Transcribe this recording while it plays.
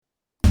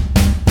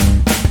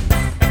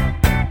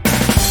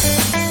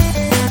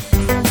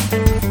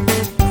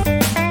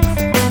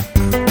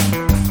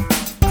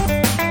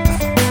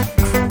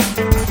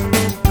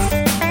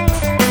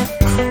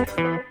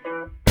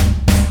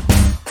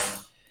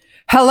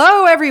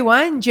Hello,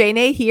 everyone.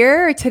 Jane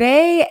here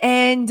today,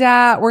 and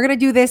we're gonna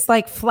do this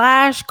like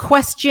flash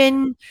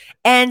question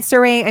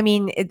answering. I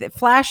mean,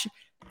 flashing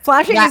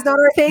is not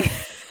our thing.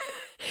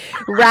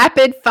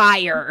 Rapid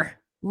fire.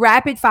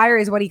 Rapid fire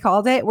is what he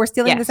called it. We're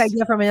stealing this Yes.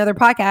 idea from another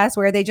podcast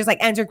where they just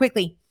like answer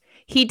quickly.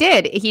 He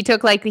did. He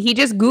just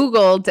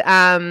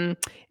Googled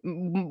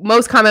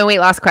most common weight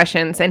loss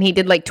questions and he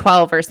did like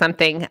 12 or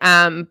something.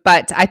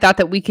 But I thought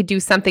that we could do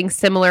something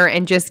similar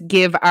and just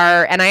and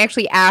I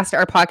actually asked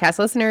our podcast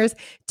listeners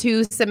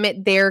to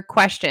submit their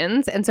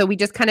questions. And so we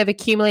just kind of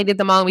accumulated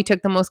them all and we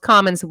took the most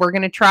common. So we're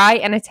going to try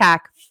and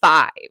attack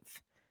 5.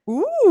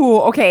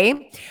 Ooh,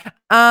 okay.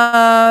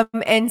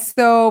 And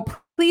so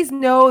please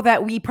know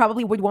that we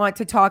probably would want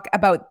to talk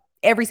about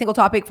every single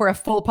topic for a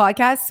full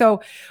podcast.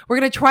 So we're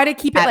going to try to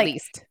keep it At like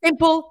least.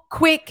 simple,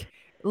 quick,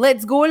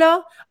 let's go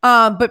la.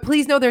 But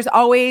please know there's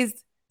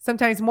always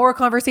sometimes more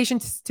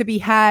conversations to be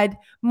had,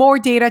 more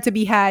data to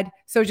be had.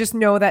 So just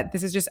know that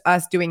this is just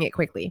us doing it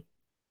quickly.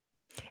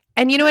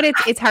 And you know what?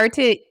 It's hard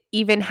to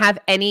even have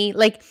any,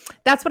 like,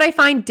 that's what I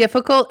find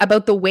difficult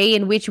about the way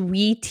in which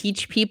we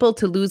teach people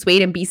to lose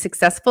weight and be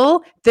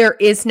successful. There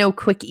is no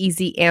quick,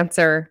 easy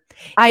answer.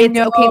 I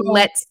know. Okay,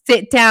 let's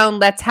sit down.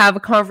 Let's have a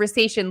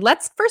conversation.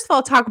 Let's first of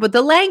all talk about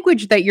the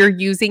language that you're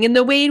using and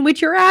the way in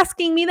which you're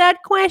asking me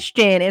that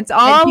question. It's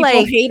all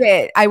like, hate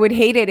it. I would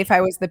hate it if I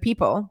was the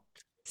people.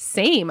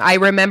 Same. I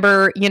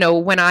remember,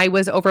 when I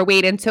was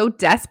overweight and so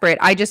desperate,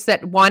 I just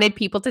wanted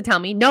people to tell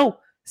me, no,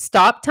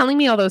 stop telling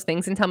me all those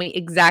things and tell me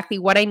exactly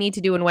what I need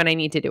to do and when I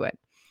need to do it.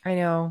 I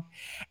know.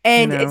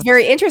 And it's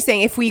very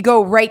interesting if we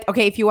go right.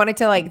 Okay. If you wanted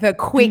to like the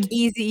quick,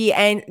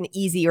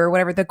 easy or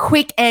whatever, the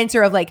quick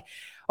answer of like,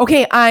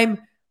 okay, I'm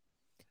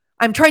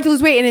trying to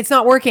lose weight and it's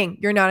not working.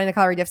 You're not in a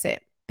calorie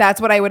deficit.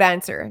 That's what I would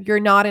answer. You're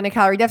not in a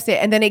calorie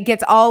deficit. And then it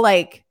gets all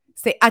like,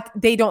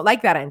 they don't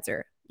like that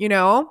answer,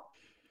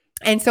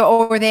 And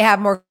so, or they have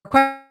more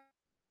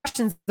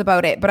questions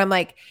about it. But I'm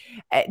like,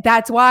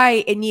 that's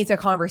why it needs a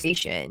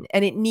conversation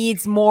and it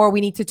needs more.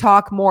 We need to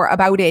talk more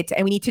about it.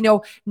 And we need to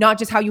know not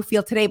just how you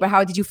feel today, but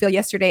how did you feel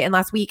yesterday and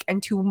last week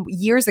and 2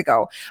 years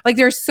ago? Like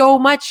there's so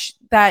much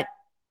that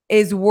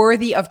is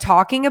worthy of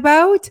talking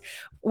about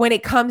when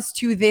it comes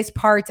to this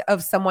part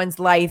of someone's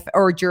life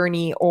or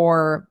journey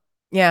or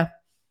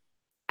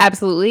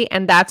Absolutely.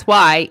 And that's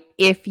why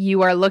if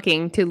you are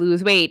looking to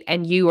lose weight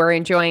and you are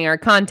enjoying our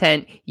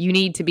content, you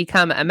need to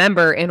become a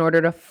member in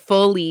order to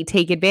fully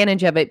take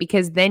advantage of it,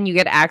 because then you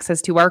get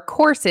access to our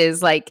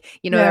courses like,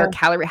 our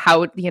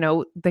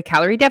the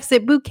calorie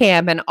deficit boot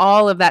camp and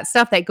all of that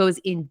stuff that goes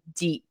in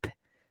deep.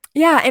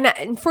 Yeah.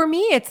 And for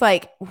me, it's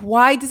like,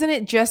 why doesn't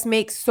it just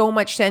make so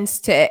much sense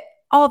to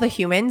all the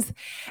humans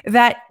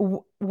that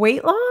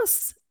weight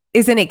loss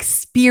is an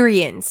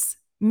experience?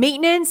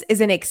 Maintenance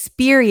is an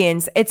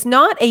experience. It's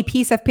not a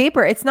piece of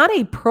paper. It's not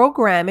a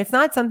program. It's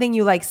not something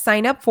you like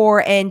sign up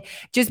for. And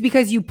just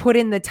because you put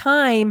in the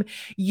time,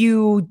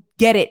 you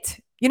get it.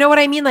 You know what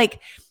I mean? Like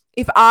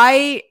if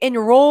I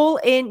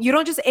you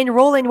don't just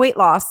enroll in weight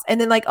loss and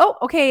then like, oh,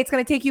 okay, it's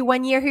going to take you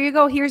 1 year. Here you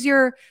go. Here's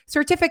your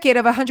certificate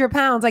of 100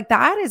 pounds. Like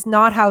that is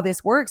not how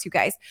this works, you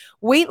guys.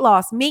 Weight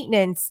loss,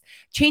 maintenance,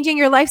 changing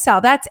your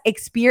lifestyle.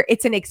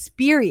 It's an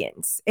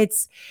experience.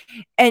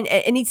 And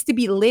it needs to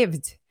be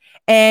lived.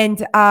 And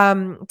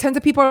tons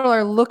of people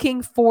are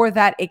looking for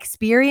that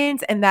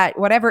experience and that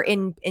whatever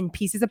in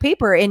pieces of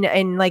paper,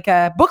 in like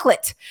a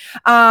booklet.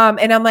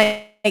 And I'm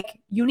like,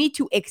 you need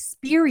to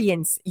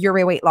experience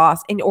your weight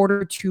loss in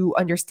order to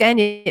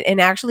understand it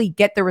and actually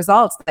get the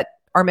results that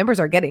our members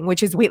are getting,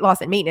 which is weight loss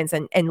and maintenance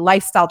and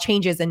lifestyle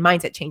changes and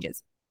mindset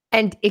changes.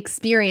 And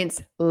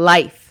experience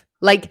life.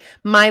 Like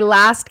my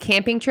last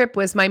camping trip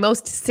was my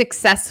most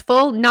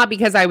successful, not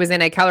because I was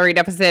in a calorie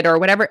deficit or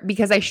whatever,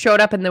 because I showed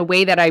up in the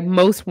way that I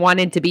most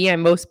wanted to be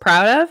and most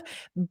proud of.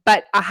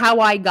 But how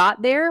I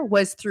got there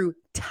was through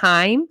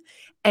time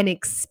and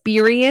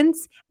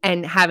experience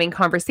and having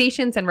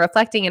conversations and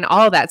reflecting and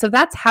all of that. So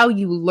that's how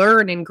you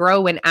learn and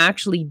grow and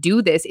actually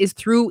do this, is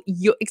through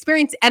your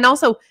experience. And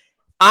also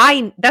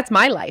that's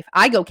my life.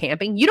 I go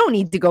camping. You don't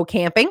need to go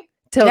camping.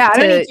 I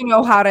don't need to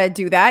know how to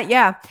do that.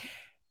 Yeah.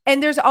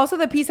 And there's also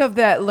the piece of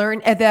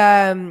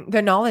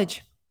the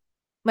knowledge,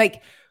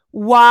 like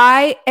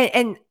why,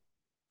 and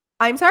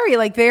I'm sorry,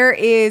 like there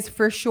is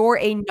for sure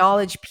a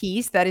knowledge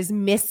piece that is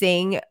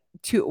missing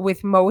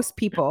with most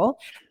people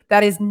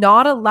that is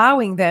not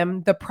allowing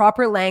them the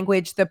proper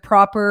language, the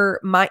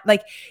proper mind.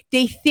 Like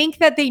they think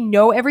that they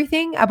know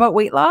everything about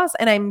weight loss.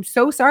 And I'm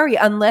so sorry,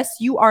 unless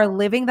you are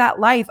living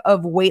that life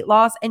of weight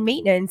loss and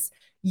maintenance,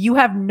 you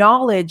have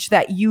knowledge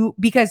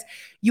because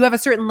you have a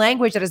certain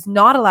language that has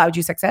not allowed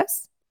you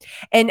success.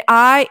 And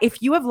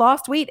if you have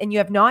lost weight and you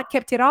have not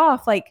kept it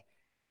off, like,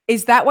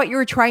 is that what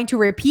you're trying to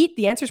repeat?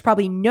 The answer is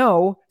probably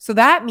no. So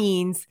that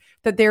means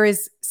that there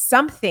is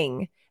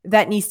something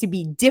that needs to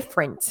be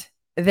different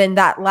than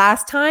that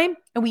last time.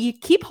 And we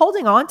keep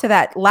holding on to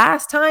that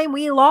last time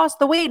we lost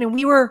the weight and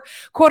we were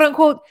quote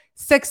unquote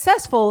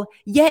successful,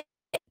 yet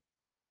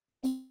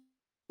you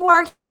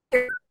are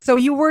here. So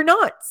you were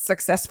not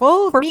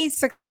successful. For me,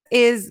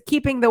 is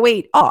keeping the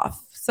weight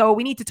off. So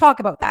we need to talk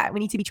about that. We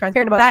need to be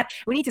transparent about that.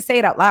 We need to say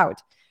it out loud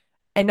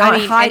and not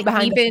hide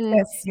behind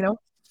this, you know?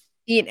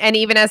 And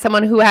even as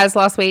someone who has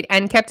lost weight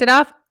and kept it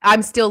off,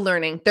 I'm still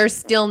learning. There's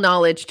still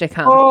knowledge to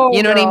come.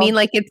 You know what I mean?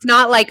 Like, it's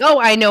not like, oh,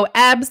 I know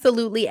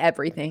absolutely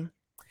everything.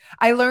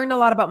 I learned a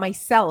lot about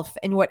myself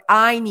and what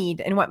I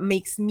need and what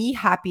makes me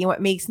happy and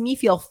what makes me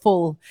feel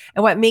full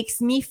and what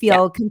makes me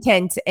feel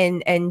content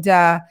and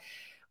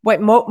what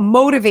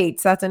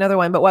motivates, that's another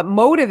one, but what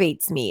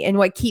motivates me and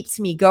what keeps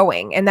me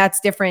going. And that's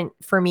different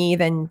for me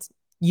than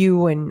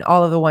you and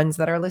all of the ones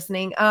that are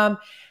listening.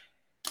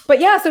 But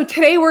yeah, so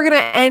today we're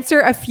going to answer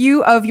a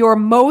few of your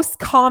most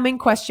common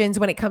questions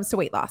when it comes to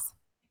weight loss.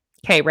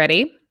 Okay,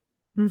 ready?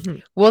 Mm-hmm.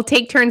 We'll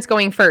take turns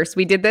going first.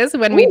 We did this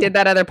when we did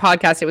that other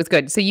podcast. It was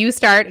good. So you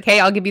start. Okay,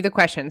 I'll give you the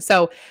question.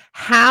 So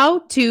how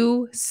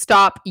to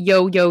stop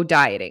yo-yo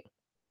dieting?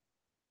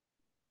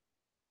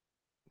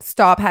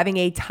 Stop having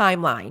a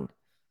timeline.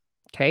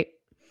 Okay.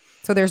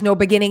 So there's no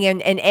beginning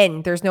and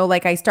end. There's no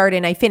like I start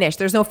and I finish.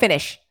 There's no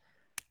finish.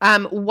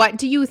 What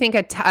do you think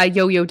a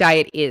yo-yo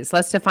diet is?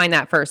 Let's define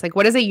that first. Like,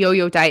 what is a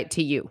yo-yo diet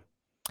to you?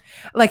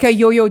 Like a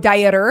yo-yo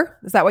dieter?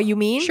 Is that what you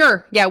mean?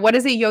 Sure. Yeah. What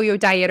is a yo-yo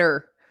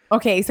dieter?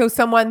 Okay, so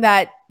someone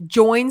that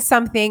joins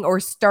something or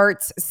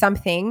starts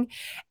something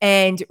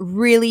and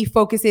really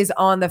focuses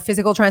on the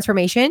physical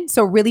transformation.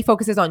 So really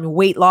focuses on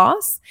weight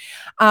loss.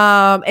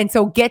 And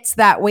so gets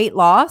that weight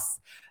loss,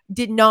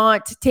 did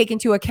not take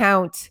into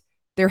account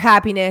their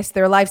happiness,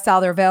 their lifestyle,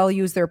 their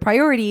values, their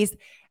priorities,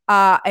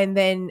 and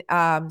then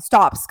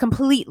stops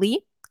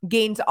completely,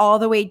 gains all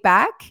the weight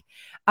back,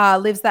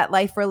 lives that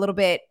life for a little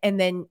bit, and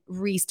then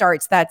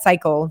restarts that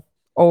cycle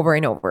over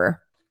and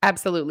over.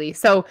 Absolutely.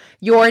 So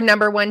your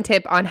number one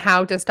tip on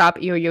how to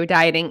stop yo-yo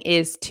dieting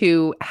is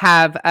to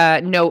have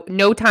no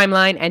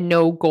timeline and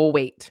no goal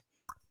weight.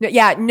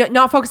 Yeah,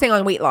 not focusing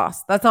on weight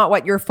loss. That's not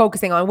what you're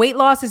focusing on. Weight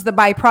loss is the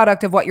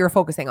byproduct of what you're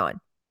focusing on.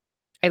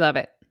 I love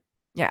it.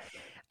 Yeah.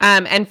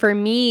 And for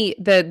me,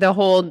 the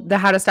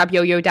how to stop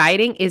yo-yo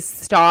dieting is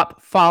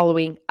stop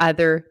following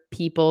other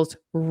people's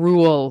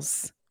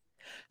rules.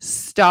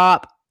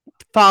 Stop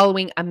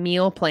following a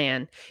meal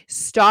plan.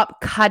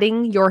 Stop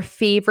cutting your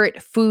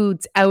favorite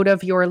foods out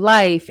of your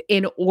life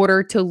in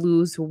order to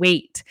lose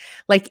weight.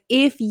 Like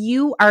if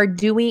you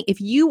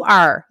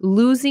are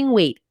losing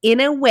weight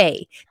in a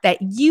way that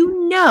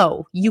you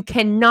know you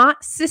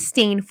cannot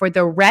sustain for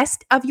the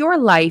rest of your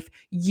life,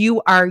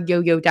 you are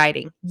yo-yo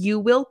dieting. You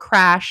will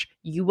crash,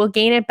 you will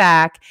gain it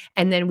back,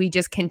 and then we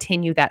just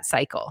continue that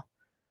cycle.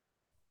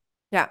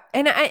 Yeah.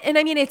 And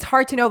I mean, it's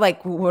hard to know,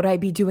 like, would I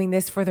be doing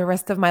this for the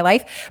rest of my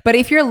life? But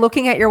if you're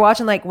looking at your watch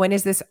and like, when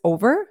is this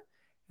over?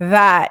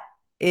 That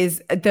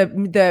is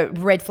the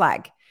red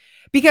flag.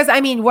 Because I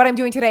mean, what I'm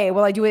doing today,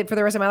 will I do it for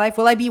the rest of my life?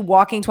 Will I be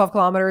walking 12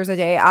 kilometers a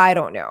day? I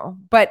don't know.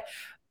 But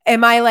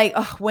am I like,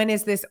 oh, when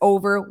is this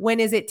over? When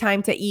is it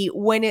time to eat?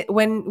 When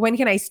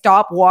can I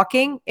stop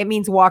walking? It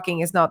means walking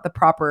is not the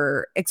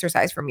proper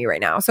exercise for me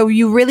right now. So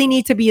you really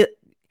need to be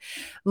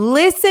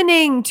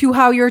listening to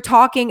how you're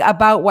talking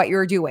about what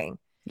you're doing.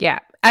 Yeah.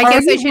 I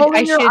guess I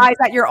should your eyes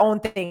at your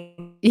own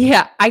thing.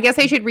 Yeah. I guess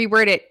I should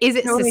reword it. Is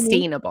it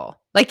sustainable?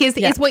 Like, is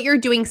what you're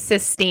doing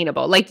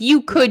sustainable? Like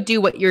you could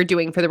do what you're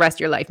doing for the rest of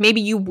your life.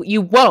 Maybe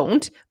you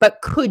won't, but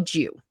could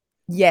you?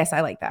 Yes.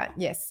 I like that.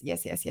 Yes.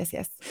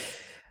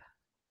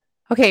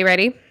 Okay.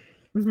 Ready?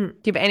 Mm-hmm.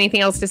 Do you have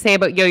anything else to say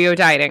about yo-yo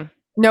dieting?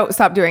 No,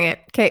 stop doing it.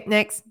 Okay.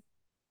 Next.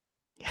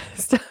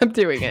 Stop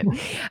doing it.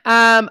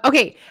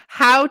 Okay.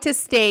 How to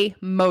stay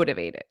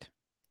motivated.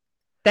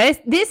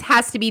 This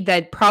has to be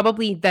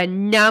probably the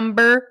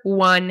number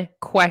one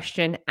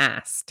question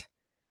asked.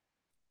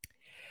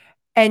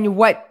 And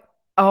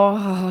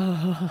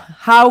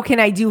how can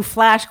I do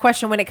flash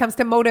question when it comes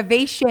to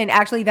motivation?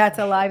 Actually, that's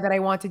a live that I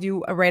want to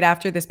do right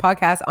after this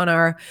podcast on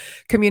our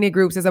community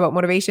groups is about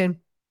motivation.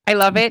 I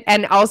love it.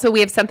 And also we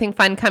have something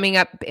fun coming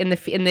up in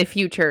the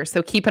future.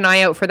 So keep an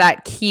eye out for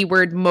that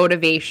keyword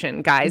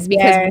motivation, guys,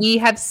 because we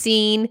have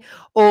seen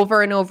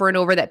over and over and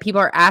over that people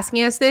are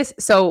asking us this.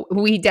 So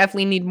we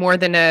definitely need more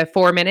than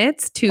 4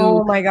 minutes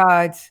to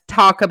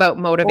talk about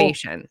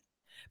motivation.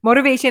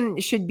 Motivation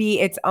should be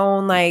its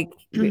own like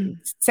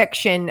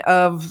section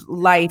of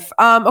life.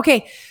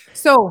 Okay.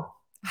 So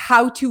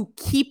how to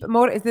keep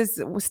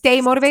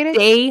stay motivated?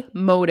 Stay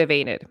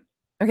motivated.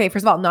 Okay.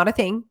 First of all, not a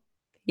thing.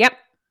 Yep.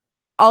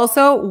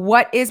 Also,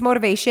 what is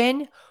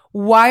motivation?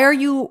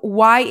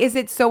 Why is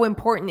it so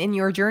important in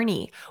your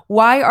journey?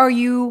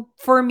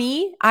 For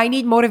me, I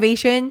need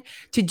motivation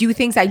to do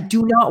things I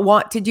do not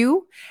want to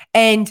do.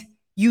 And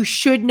you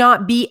should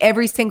not be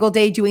every single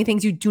day doing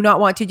things you do not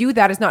want to do.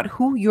 That is not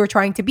who you're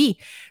trying to be.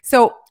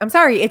 So I'm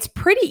sorry, it's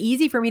pretty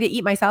easy for me to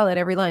eat my salad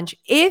every lunch.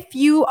 If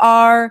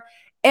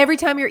every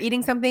time you're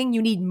eating something,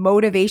 you need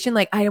motivation.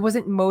 Like I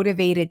wasn't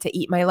motivated to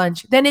eat my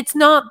lunch. Then it's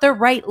not the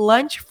right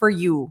lunch for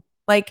you.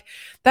 Like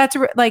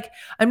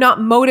I'm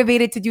not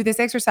motivated to do this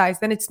exercise.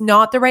 Then it's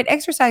not the right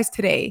exercise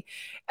today.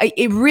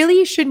 It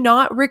really should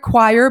not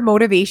require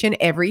motivation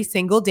every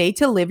single day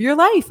to live your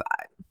life.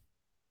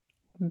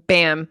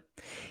 Bam.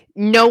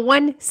 No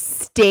one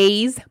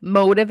stays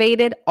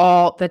motivated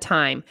all the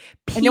time.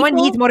 And no one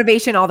needs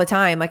motivation all the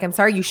time. Like, I'm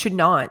sorry, you should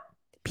not.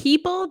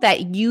 People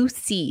that you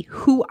see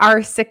who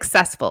are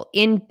successful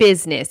in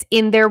business,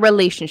 in their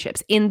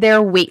relationships, in their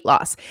weight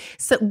loss.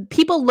 So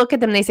people look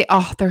at them and they say,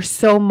 oh, they're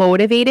so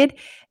motivated.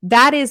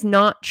 That is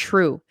not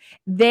true.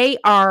 They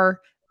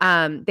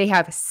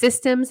have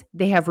systems,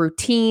 they have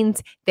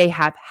routines, they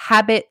have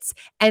habits,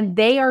 and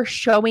they are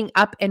showing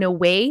up in a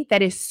way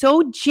that is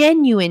so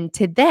genuine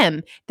to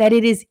them that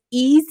it is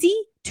easy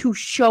to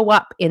show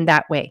up in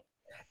that way.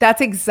 That's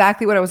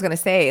exactly what I was going to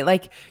say.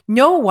 Like,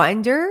 no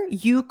wonder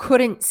you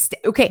couldn't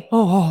okay.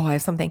 Oh, I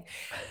have something.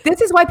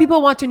 This is why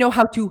people want to know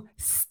how to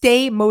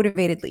stay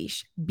motivated,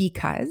 Leash,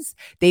 because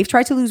they've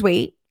tried to lose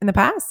weight in the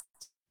past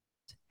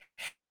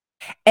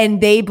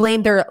and they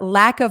blame their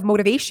lack of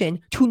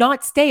motivation to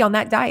not stay on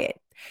that diet.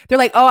 They're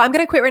like, oh, I'm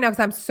going to quit right now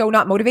because I'm so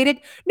not motivated.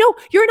 No,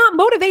 you're not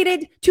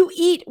motivated to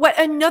eat what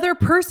another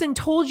person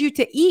told you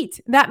to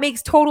eat. That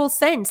makes total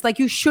sense. Like,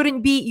 you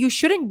shouldn't be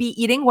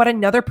eating what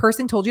another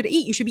person told you to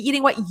eat. You should be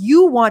eating what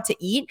you want to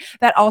eat.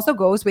 That also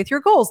goes with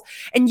your goals.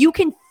 And you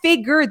can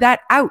figure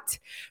that out.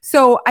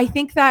 So I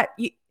think that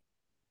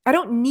I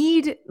don't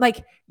need,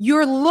 like,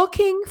 you're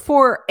looking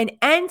for an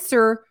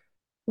answer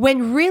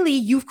when really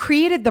you've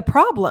created the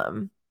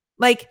problem.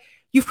 Like,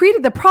 you've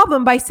created the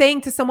problem by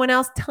saying to someone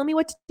else, tell me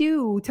what to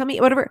do. Tell me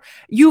whatever.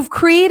 You've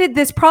created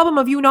this problem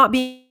of you not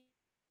being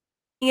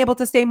able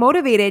to stay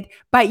motivated,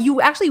 but you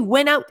actually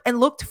went out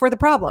and looked for the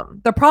problem.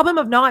 The problem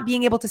of not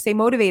being able to stay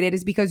motivated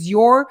is because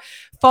you're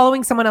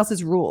following someone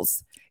else's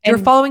rules. You're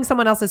following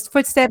someone else's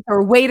footsteps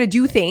or way to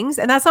do things.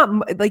 And that's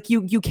not like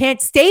you can't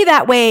stay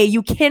that way.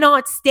 You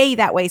cannot stay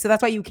that way. So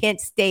that's why you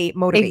can't stay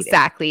motivated.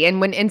 Exactly.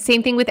 And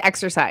same thing with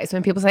exercise.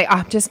 When people say, oh,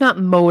 I'm just not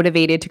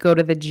motivated to go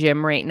to the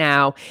gym right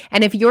now.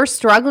 And if you're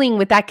struggling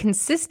with that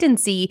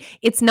consistency,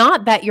 it's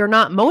not that you're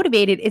not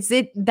motivated. It's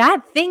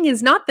that thing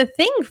is not the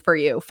thing for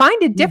you.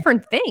 Find a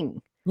different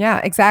thing.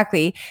 Yeah,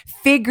 exactly.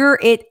 Figure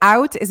it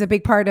out is a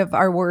big part of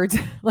our words.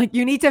 Like,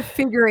 you need to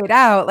figure it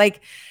out.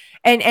 Like,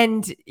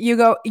 and you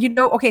go,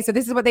 okay, so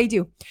this is what they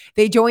do.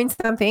 They join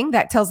something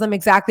that tells them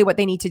exactly what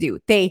they need to do.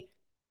 They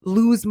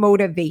lose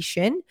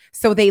motivation,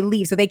 so they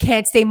leave. So they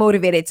can't stay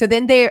motivated. So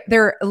then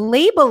they're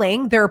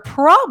labeling their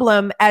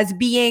problem as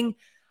being,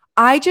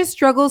 I just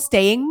struggle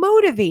staying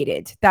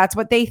motivated. That's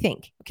what they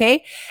think.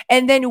 Okay.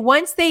 And then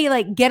once they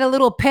like get a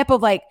little pep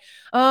of like,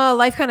 oh,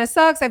 life kind of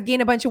sucks, I've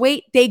gained a bunch of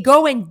weight, they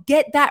go and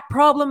get that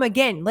problem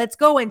again. Let's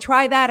go and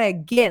try that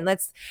again.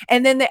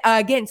 And then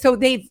again. So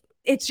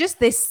it's just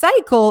this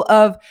cycle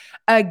of,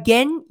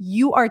 again,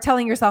 you are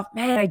telling yourself,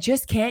 man, I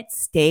just can't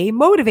stay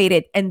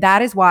motivated. And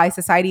that is why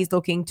society is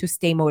looking to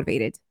stay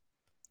motivated.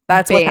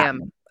 That's what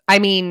happened. I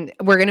mean,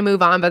 we're going to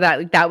move on,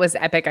 but that was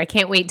epic. I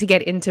can't wait to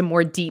get into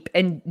more deep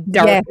and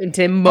dark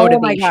into motivation.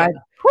 Oh my God.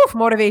 Whew,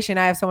 motivation.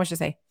 I have so much to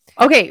say.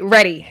 Okay,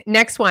 ready.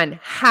 Next one,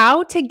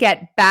 how to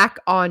get back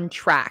on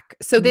track.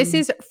 So this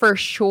is for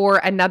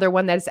sure another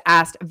one that is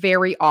asked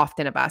very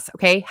often of us.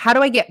 Okay. How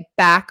do I get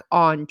back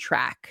on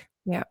track?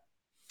 Yeah.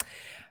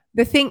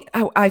 The thing,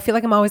 I feel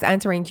like I'm always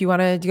answering. Do you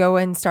want to go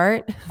and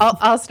start?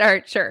 I'll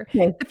start. Sure.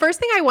 Okay. The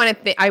first thing I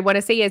want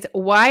to say is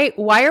why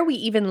are we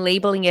even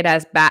labeling it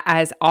as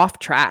off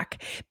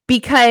track?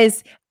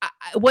 Because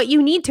what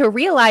you need to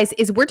realize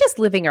is we're just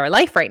living our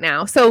life right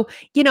now. So,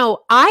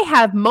 I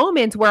have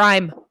moments where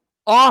I'm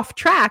off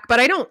track, but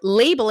I don't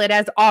label it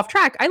as off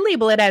track. I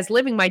label it as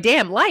living my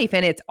damn life,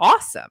 and it's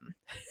awesome.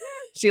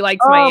 She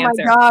likes my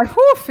answer. Oh my God.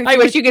 Whew, I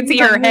wish you could see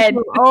her head.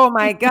 Oh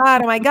my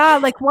God.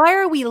 Like, why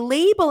are we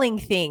labeling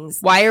things?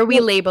 Why are we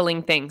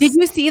labeling things? Did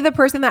you see the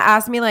person that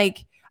asked me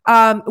like,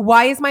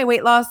 why is my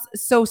weight loss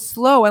so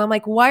slow? And I'm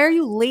like, why are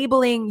you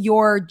labeling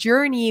your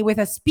journey with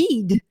a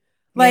speed?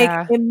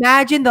 Like,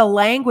 imagine the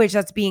language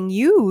that's being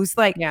used.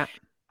 Like,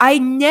 I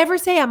never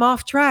say I'm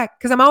off track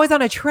because I'm always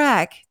on a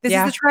track. This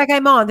is the track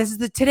I'm on. This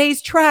is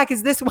today's track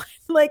is this one.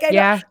 Like,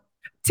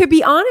 to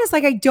be honest,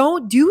 like, I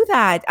don't do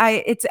that.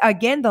 It's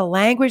again, the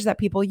language that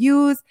people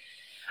use.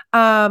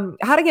 How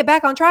to get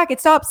back on track. It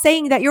stops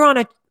saying that you're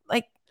on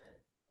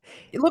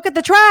look at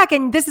the track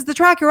and this is the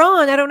track you're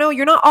on. I don't know.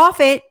 You're not off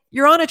it.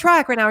 You're on a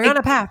track right now. You're on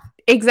a path.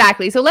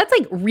 Exactly. So let's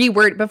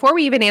reword before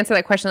we even answer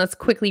that question. Let's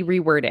quickly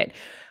reword it.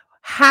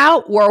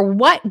 How or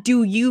what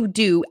do you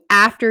do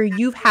after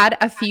you've had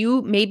a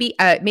few, maybe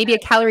a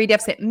calorie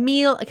deficit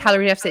meal, a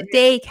calorie deficit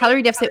day,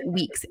 calorie deficit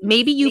weeks?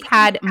 Maybe you've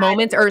had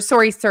moments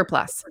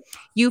surplus.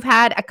 You've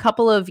had a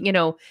couple of,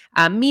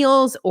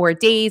 meals or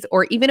days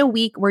or even a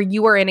week where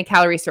you are in a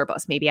calorie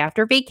surplus, maybe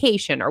after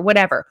vacation or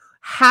whatever.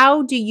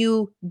 How do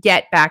you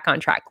get back on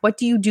track? What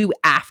do you do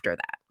after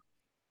that?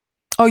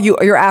 Oh,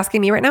 you're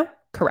asking me right now?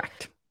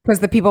 Correct.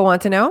 Because the people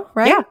want to know,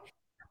 right? Yeah.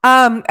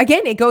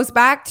 Again, it goes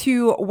back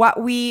to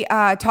what we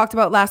talked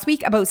about last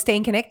week about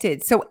staying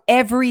connected. So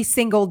every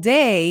single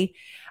day,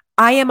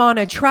 I am on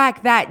a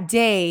track that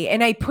day,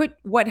 and I put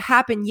what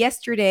happened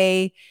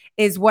yesterday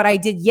is what I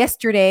did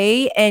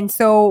yesterday. And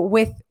so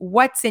with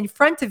what's in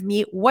front of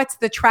me, what's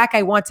the track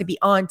I want to be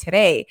on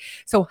today?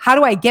 So how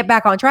do I get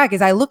back on track?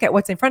 Is I look at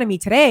what's in front of me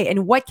today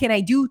and what can I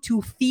do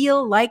to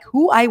feel like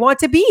who I want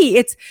to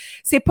be?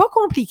 C'est pas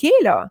compliqué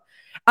là.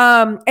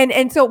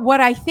 And so what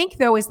I think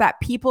though is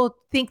that people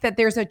think that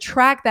there's a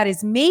track that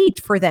is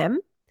made for them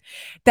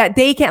that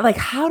they can't, like,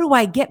 how do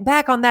I get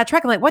back on that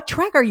track? I'm like, what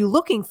track are you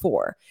looking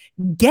for?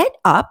 Get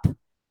up,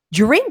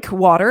 drink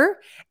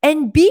water,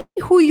 and be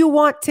who you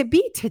want to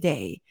be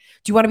today.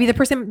 Do you want to be the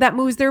person that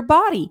moves their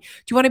body?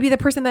 Do you want to be the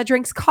person that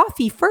drinks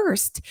coffee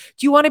first?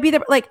 Do you want to be do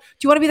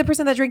you want to be the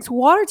person that drinks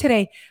water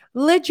today?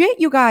 Legit,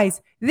 you guys,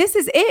 this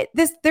is it.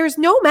 There's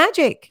no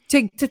magic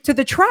to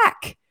the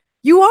track.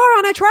 You are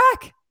on a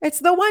track. It's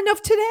the one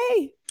of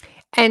today.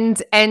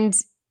 And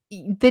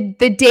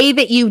the day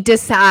that you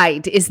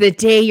decide is the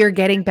day you're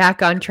getting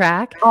back on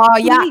track. Oh,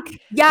 yuck.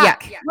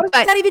 What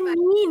does that even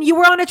mean? You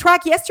were on a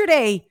track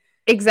yesterday.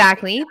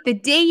 Exactly. The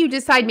day you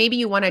decide maybe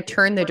you want to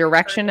turn the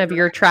direction of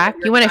your track,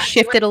 you want to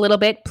shift it a little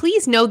bit,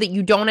 please know that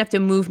you don't have to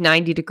move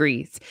 90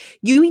 degrees.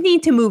 You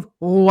need to move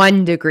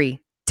 1 degree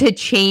to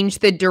change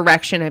the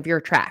direction of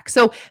your track.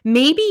 So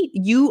maybe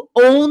you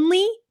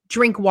only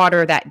drink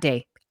water that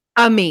day.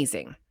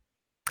 Amazing.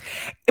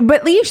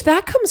 But Leash,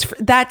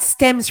 that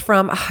stems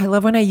from, I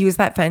love when I use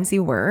that fancy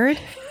word.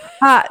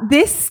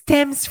 This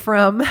stems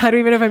from, I don't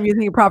even know if I'm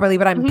using it properly,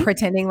 but I'm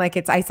pretending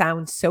like I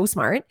sound so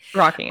smart.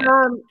 Rocking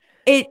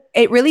it.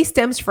 It really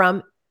stems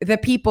from the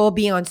people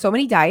being on so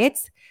many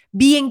diets,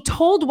 being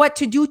told what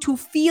to do to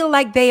feel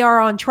like they are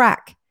on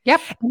track.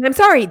 Yep. And I'm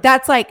sorry,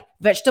 that's like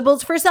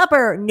vegetables for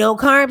supper, no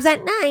carbs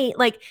at night.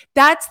 Like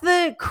that's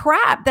the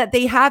crap that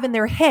they have in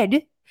their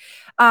head.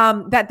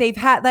 That they've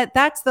had,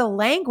 that's the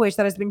language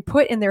that has been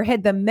put in their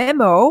head. The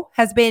memo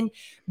has been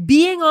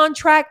being on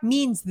track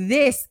means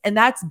this, and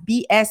that's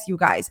BS, you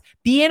guys.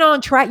 Being on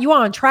track, you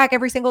are on track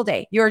every single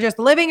day. You're just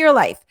living your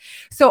life.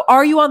 So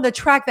are you on the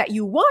track that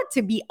you want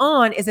to be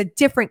on is a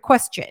different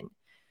question.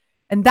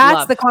 And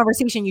that's the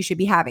conversation you should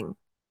be having.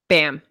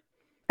 Bam.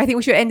 I think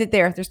we should end it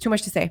there. There's too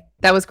much to say.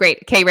 That was great.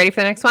 Okay, ready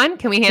for the next one?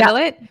 Can we handle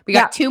it? We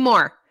got 2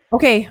 more.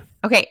 Okay.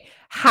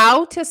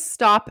 How to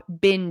stop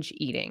binge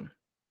eating.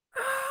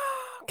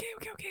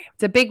 Okay.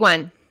 It's a big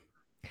one.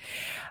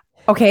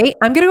 Okay,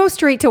 I'm going to go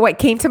straight to what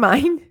came to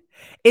mind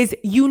is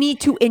you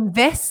need to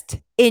invest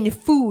in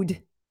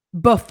food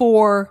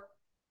before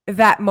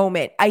that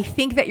moment. I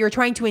think that you're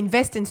trying to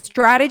invest in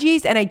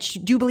strategies, and I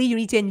do believe you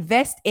need to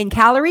invest in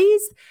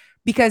calories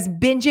because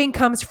binging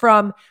comes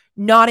from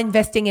not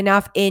investing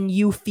enough in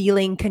you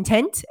feeling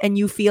content and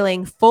you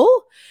feeling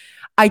full.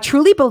 I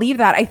truly believe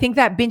that. I think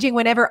that binging,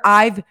 whenever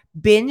I've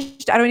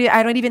binged,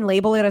 I don't even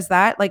label it as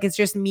that. Like it's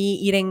just me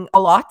eating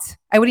a lot.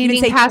 I wouldn't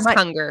even say past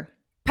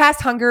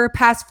hunger,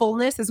 past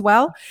fullness as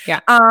well. Yeah.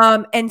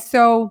 And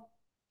so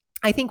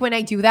I think when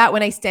I do that,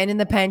 when I stand in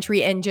the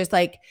pantry and just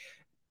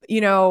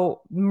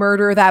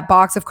murder that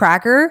box of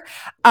crackers,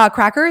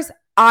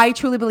 I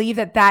truly believe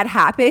that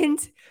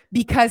happened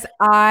because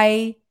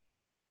I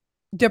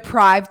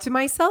deprived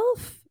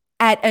myself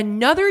at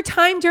another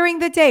time during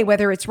the day,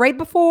 whether it's right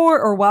before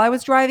or while I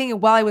was driving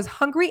and while I was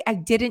hungry. I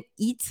didn't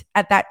eat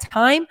at that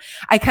time.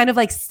 I kind of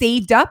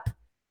saved up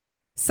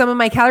some of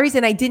my calories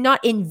and I did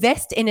not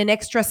invest in an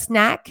extra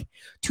snack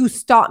to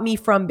stop me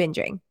from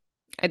binging.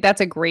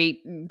 That's a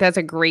great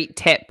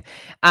tip.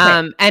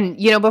 And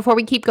before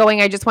we keep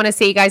going, I just want to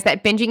say, guys,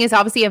 that binging is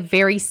obviously a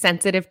very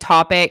sensitive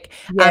topic.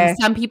 Yes.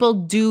 Some people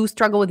do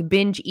struggle with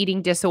binge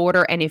eating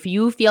disorder. And if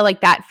you feel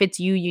like that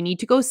fits you, you need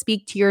to go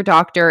speak to your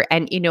doctor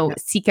and,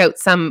 seek out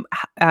some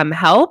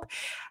help.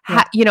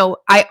 Yeah.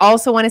 I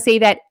also want to say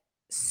that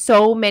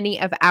so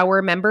many of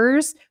our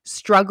members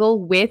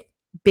struggle with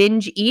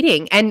binge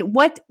eating, and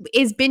what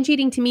is binge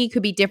eating to me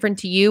could be different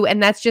to you.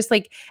 And that's just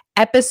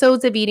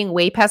episodes of eating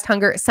way past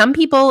hunger. Some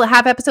people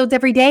have episodes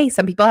every day.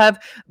 Some people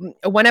have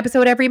 1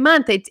 episode every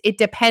month. It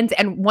depends.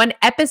 And 1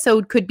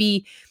 episode could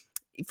be,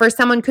 for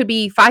someone could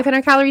be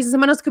 500 calories and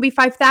someone else could be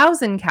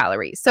 5,000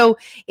 calories. So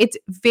it's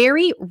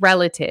very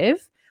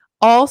relative.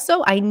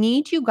 Also, I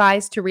need you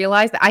guys to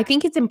realize that I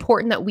think it's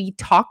important that we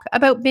talk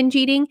about binge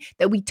eating,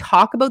 that we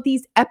talk about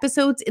these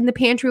episodes in the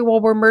pantry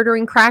while we're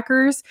murdering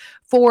crackers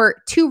for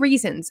 2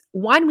 reasons.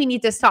 1, we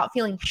need to stop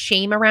feeling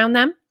shame around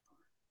them.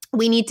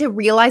 We need to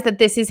realize that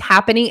this is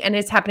happening and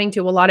it's happening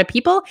to a lot of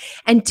people.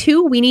 And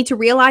 2, we need to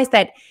realize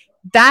that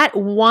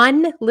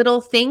 1 little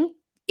thing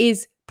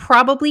is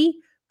probably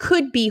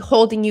could be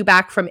holding you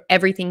back from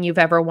everything you've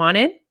ever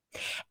wanted.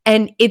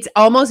 And it's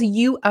almost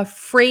you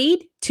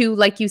afraid to,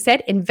 like you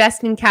said,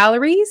 invest in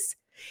calories.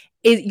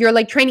 You're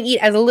trying to eat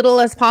as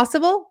little as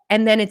possible,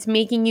 and then it's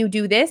making you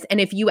do this.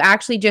 And if you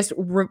actually just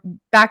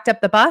backed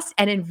up the bus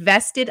and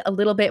invested a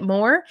little bit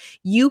more,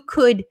 you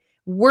could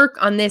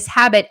work on this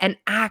habit and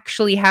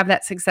actually have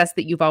that success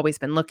that you've always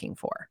been looking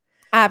for.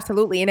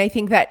 Absolutely. And I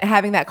think that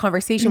having that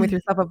conversation with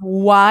yourself of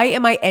why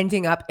am I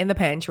ending up in the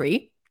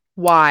pantry?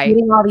 Why?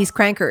 Eating all these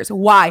crankers.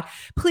 Why?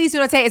 Please do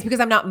not say it's because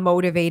I'm not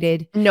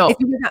motivated. No. It's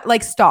because not,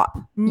 like, stop.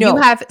 You No.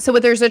 have, so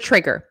there's a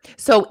trigger.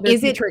 So There's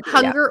is the it trigger, yeah.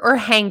 hunger or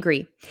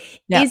hangry?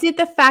 Yeah. Is it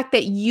the fact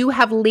that you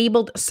have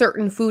labeled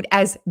certain food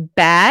as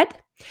bad?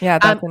 Yeah,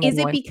 that's Is another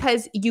it one.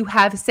 because you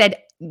have said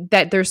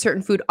that there's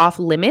certain food off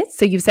limits?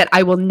 So you've said,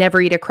 I will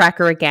never eat a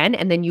cracker again.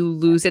 And then you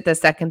lose it the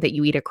second that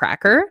you eat a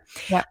cracker.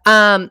 Yeah.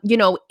 You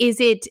know, is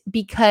it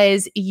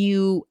because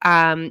you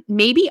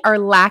maybe are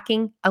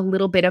lacking a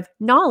little bit of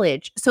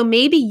knowledge? So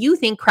maybe you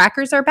think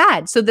crackers are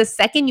bad. So the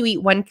second you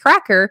eat one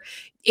cracker,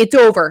 it's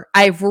over.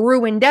 I've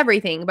ruined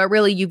everything. But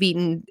really, you've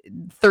eaten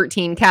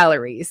 13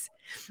 calories.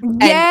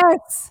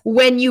 Yes.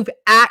 When you've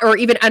or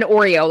even an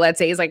Oreo, let's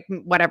say, is like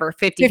whatever,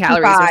 50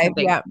 calories or 55,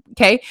 something. yeah.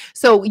 Okay.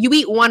 So you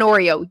eat one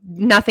Oreo,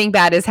 nothing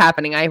bad is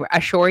happening, I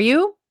assure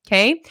you.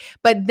 Okay.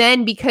 But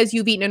then because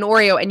you've eaten an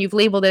Oreo and you've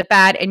labeled it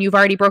bad and you've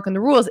already broken the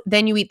rules,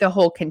 then you eat the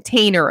whole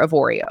container of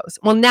Oreos.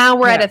 Well, now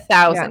we're at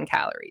 1,000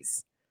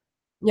 calories.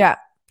 Yeah.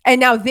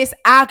 And now this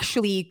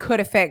actually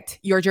could affect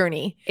your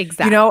journey.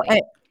 Exactly. You know,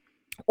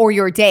 or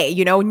your day.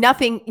 You know,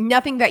 nothing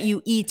that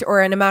you eat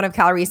or an amount of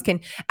calories can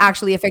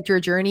actually affect your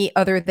journey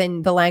other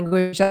than the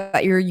language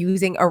that you're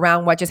using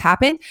around what just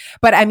happened.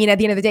 But I mean, at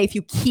the end of the day, if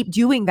you keep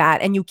doing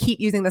that and you keep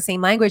using the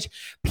same language,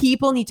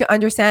 people need to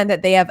understand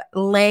that they have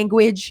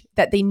language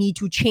that they need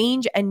to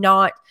change, and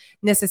not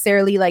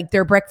necessarily like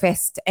their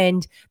breakfast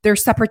and their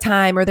supper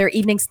time or their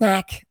evening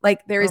snack.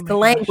 Like there is the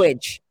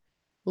language.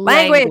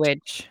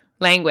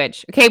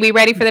 Language. Okay, we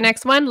ready for the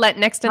next one?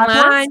 Next and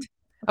last.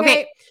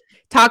 Okay.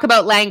 Talk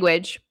about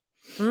language.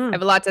 I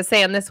have a lot to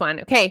say on this one.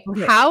 Okay.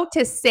 How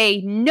to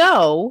say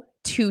no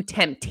to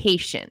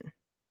temptation.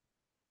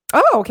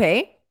 Oh,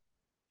 okay.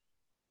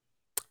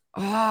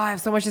 Oh, I have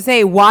so much to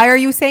say. Why are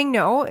you saying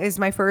no is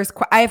my first.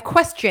 I have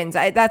questions.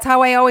 That's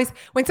how I always,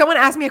 when someone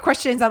asks me a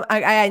question,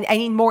 I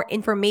need more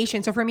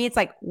information. So for me, it's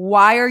like,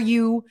 why are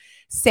you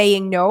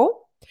saying no?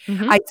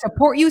 I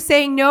support you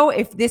saying no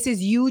if this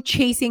is you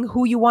chasing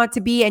who you want to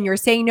be and you're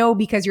saying no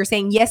because you're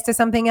saying yes to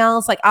something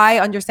else. Like, I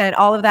understand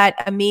all of that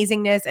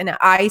amazingness, and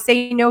I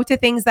say no to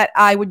things that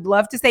I would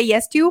love to say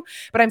yes to,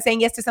 but I'm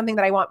saying yes to something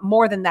that I want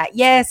more than that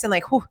yes. And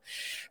like, whew.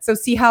 So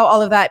see how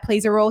all of that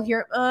plays a role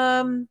here.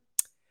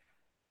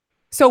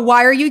 So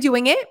why are you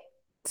doing it?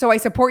 So I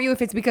support you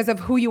if it's because of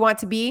who you want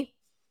to be.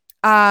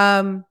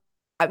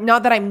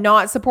 Not that I'm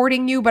not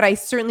supporting you, but I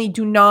certainly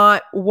do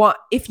not want,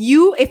 if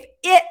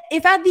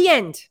at the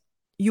end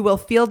you will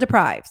feel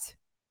deprived,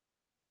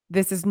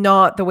 this is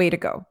not the way to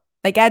go.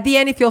 Like at the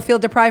end, if you'll feel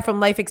deprived from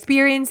life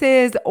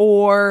experiences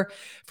or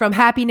from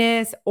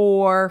happiness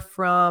or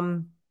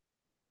from,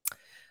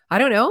 I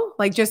don't know,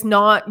 like just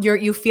not,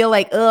 you feel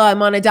like, oh,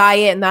 I'm on a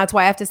diet and that's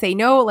why I have to say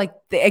no. Like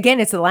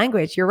again, it's the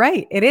language. You're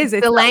right. It is.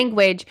 It's the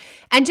language.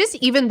 And just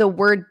even the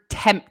word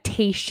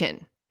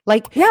temptation.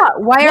 Like, yeah,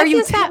 why are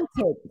you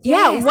tempted?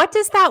 Yeah, what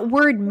does that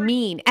word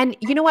mean? And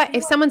you know what?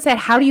 If someone said,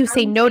 how do you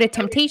say no to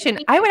temptation?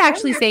 I would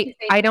actually say,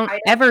 I don't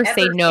ever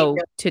say no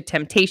to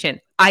temptation.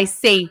 I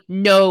say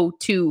no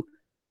to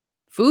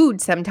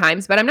food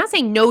sometimes, but I'm not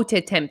saying no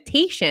to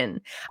temptation.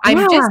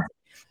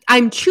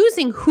 I'm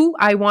choosing who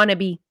I want to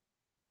be.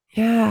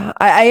 Yeah,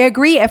 I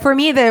agree. For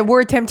me, the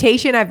word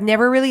temptation, I've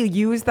never really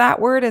used that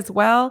word as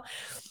well.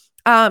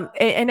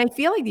 And I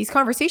feel like these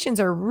conversations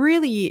are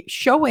really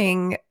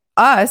showing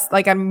us,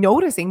 like I'm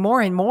noticing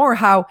more and more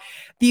how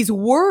these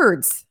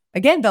words,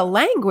 again, the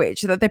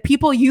language that the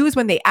people use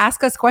when they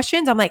ask us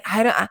questions, I'm like,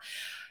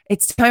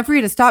 it's time for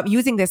you to stop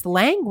using this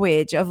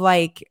language of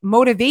like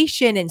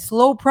motivation and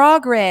slow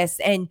progress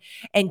and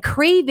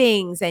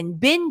cravings and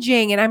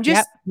binging. And I'm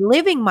just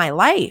living my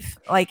life.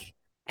 Like,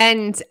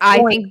 and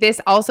I think this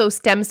also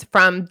stems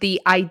from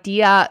the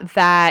idea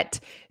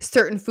that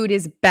certain food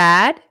is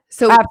bad.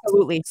 So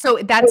absolutely. So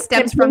that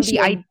stems from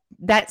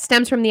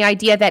the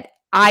idea that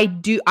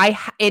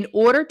in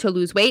order to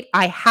lose weight,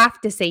 I have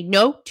to say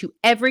no to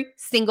every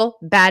single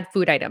bad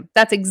food item.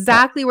 That's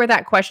exactly where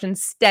that question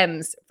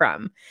stems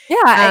from.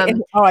 Yeah.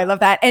 I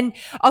love that. And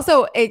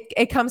also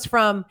it comes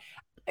from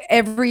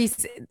every,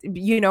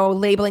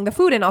 labeling the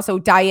food, and also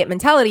diet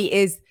mentality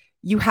is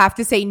you have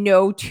to say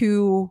no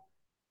to,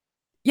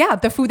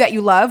 the food that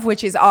you love,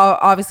 which is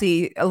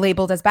obviously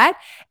labeled as bad.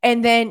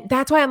 And then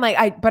that's why I'm like,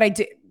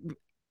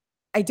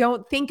 I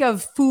don't think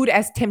of food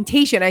as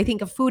temptation. I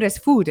think of food as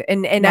food,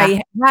 and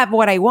I have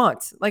what I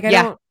want. Like, I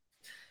don't.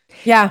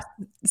 Yeah.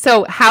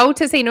 So how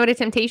to say no to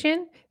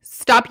temptation?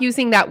 Stop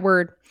using that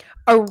word.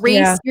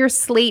 Erase your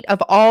slate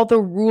of all the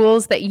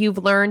rules that you've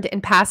learned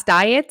in past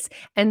diets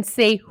and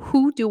say,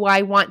 who do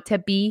I want to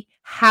be?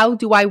 How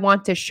do I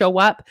want to show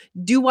up?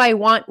 Do I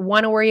want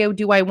 1 Oreo?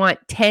 Do I want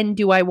 10?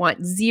 Do I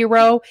want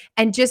 0?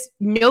 And just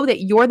know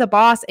that you're the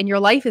boss and your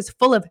life is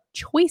full of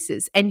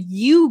choices and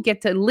you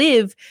get to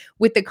live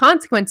with the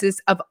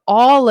consequences of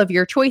all of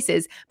your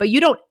choices, but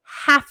you don't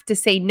have to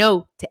say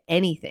no to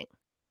anything.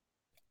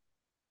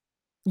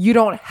 You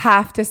don't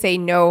have to say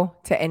no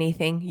to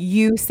anything.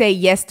 You say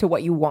yes to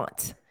what you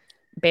want.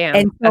 Bam.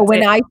 And so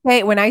That's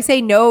it. when I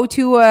say no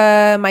to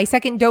my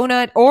second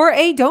donut or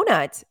a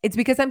donut, it's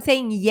because I'm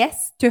saying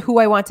yes to who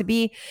I want to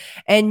be,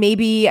 and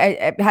maybe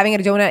having a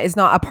donut is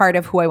not a part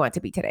of who I want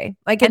to be today.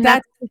 Like And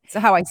that's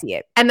how I see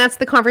it. And that's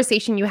the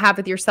conversation you have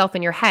with yourself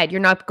in your head. You're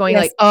not going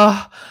Yes, like,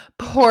 "Oh,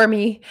 poor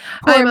me.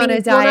 poor I'm on me.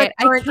 a Donuts diet.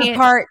 I aren't a can't."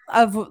 part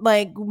of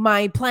like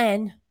my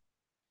plan.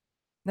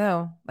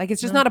 No, like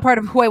it's just No. not a part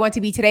of who I want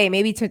to be today.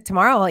 Maybe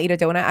tomorrow I'll eat a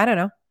donut. I don't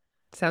know.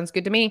 Sounds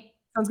good to me.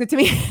 Sounds good to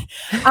me.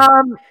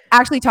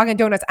 Actually, talking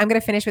donuts, I'm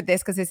gonna finish with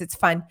this because it's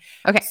fun.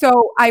 Okay.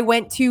 So I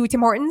went to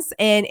Tim Hortons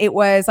and it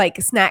was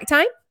like snack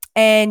time.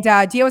 And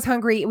Gia was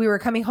hungry. We were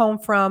coming home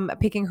from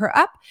picking her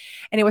up,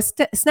 and it was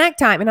snack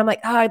time. And I'm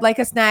like, oh, I'd like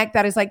a snack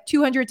that is like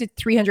 200 to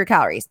 300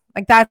 calories.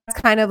 Like that's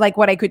kind of like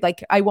what I could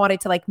like. I wanted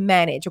to like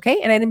manage,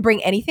 okay. And I didn't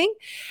bring anything.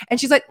 And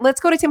she's like,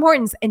 let's go to Tim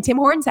Hortons. And Tim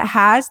Hortons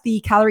has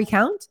the calorie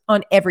count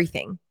on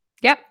everything.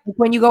 Yep.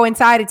 When you go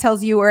inside, it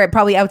tells you, or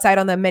probably outside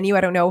on the menu,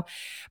 I don't know.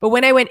 But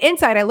when I went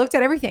inside, I looked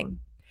at everything.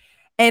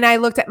 And I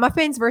looked at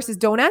muffins versus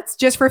donuts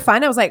just for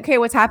fun. I was like, okay,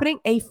 what's happening?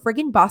 A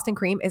friggin' Boston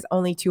cream is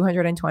only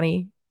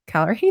 220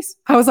 calories.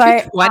 I was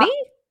like, 20?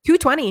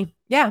 220.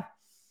 Yeah.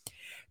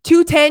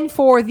 210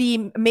 for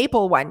the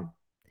maple one.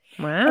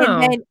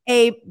 Wow. And then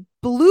a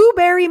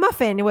blueberry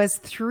muffin was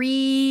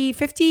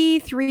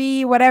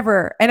 353,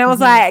 whatever. And I was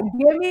like,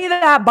 give me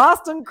that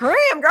Boston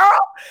cream, girl.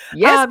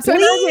 Yes, So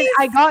please. imagine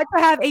I got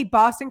to have a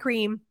Boston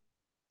cream,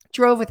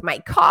 drove with my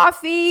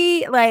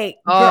coffee. Like,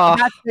 Oh.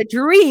 that's the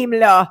dream,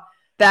 lah.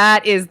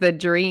 That is the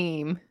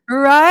dream.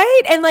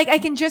 Right. And like, I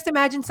can just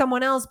imagine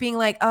someone else being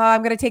like, oh,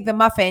 I'm going to take the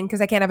muffin because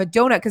I can't have a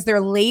donut because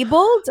they're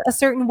labeled a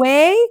certain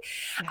way.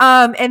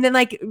 And then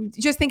like,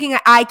 just thinking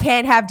I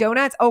can't have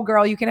donuts. Oh,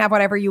 girl, you can have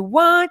whatever you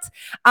want.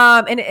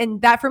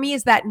 And that for me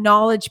is that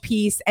knowledge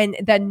piece and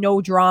the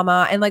no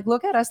drama. And like,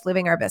 look at us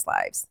living our best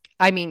lives.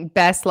 I mean,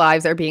 best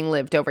lives are being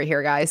lived over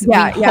here, guys.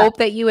 Yeah, we hope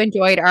that you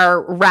enjoyed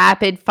our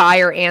rapid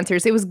fire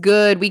answers. It was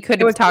good. We could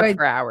have talked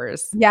for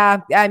hours. Yeah.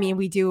 I mean,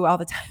 we do all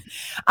the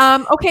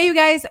time. Okay, you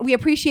guys, we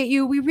appreciate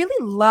you. We really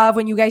love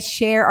when you guys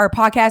share our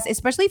podcast,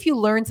 especially if you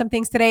learned some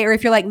things today, or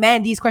if you're like,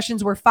 man, these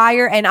questions were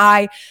fire and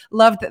I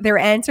loved their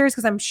answers.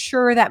 Cause I'm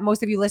sure that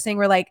most of you listening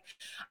were like,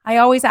 I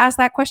always ask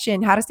that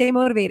question, how to stay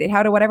motivated,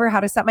 how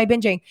to stop my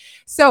binging.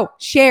 So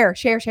share.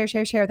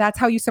 That's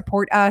how you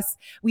support us.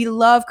 We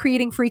love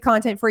creating free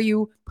content for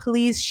you.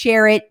 Please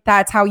share it.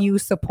 That's how you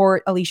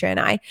support Alicia and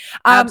I.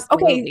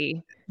 Absolutely.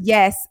 Okay.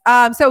 Yes.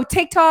 So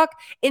TikTok,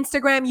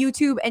 Instagram,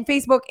 YouTube, and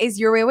Facebook is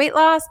Your Way Weight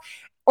Loss.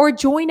 Or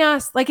join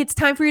us. Like, it's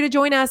time for you to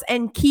join us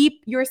and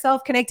keep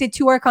yourself connected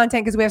to our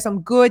content because we have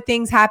some good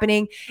things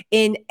happening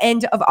in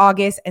end of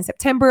August and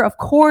September. Of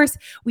course,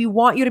 we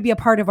want you to be a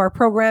part of our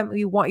program.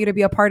 We want you to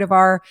be a part of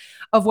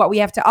what we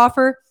have to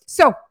offer.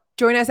 So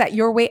join us at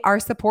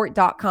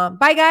yourwayOursupport.com.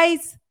 Bye,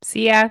 guys.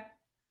 See ya.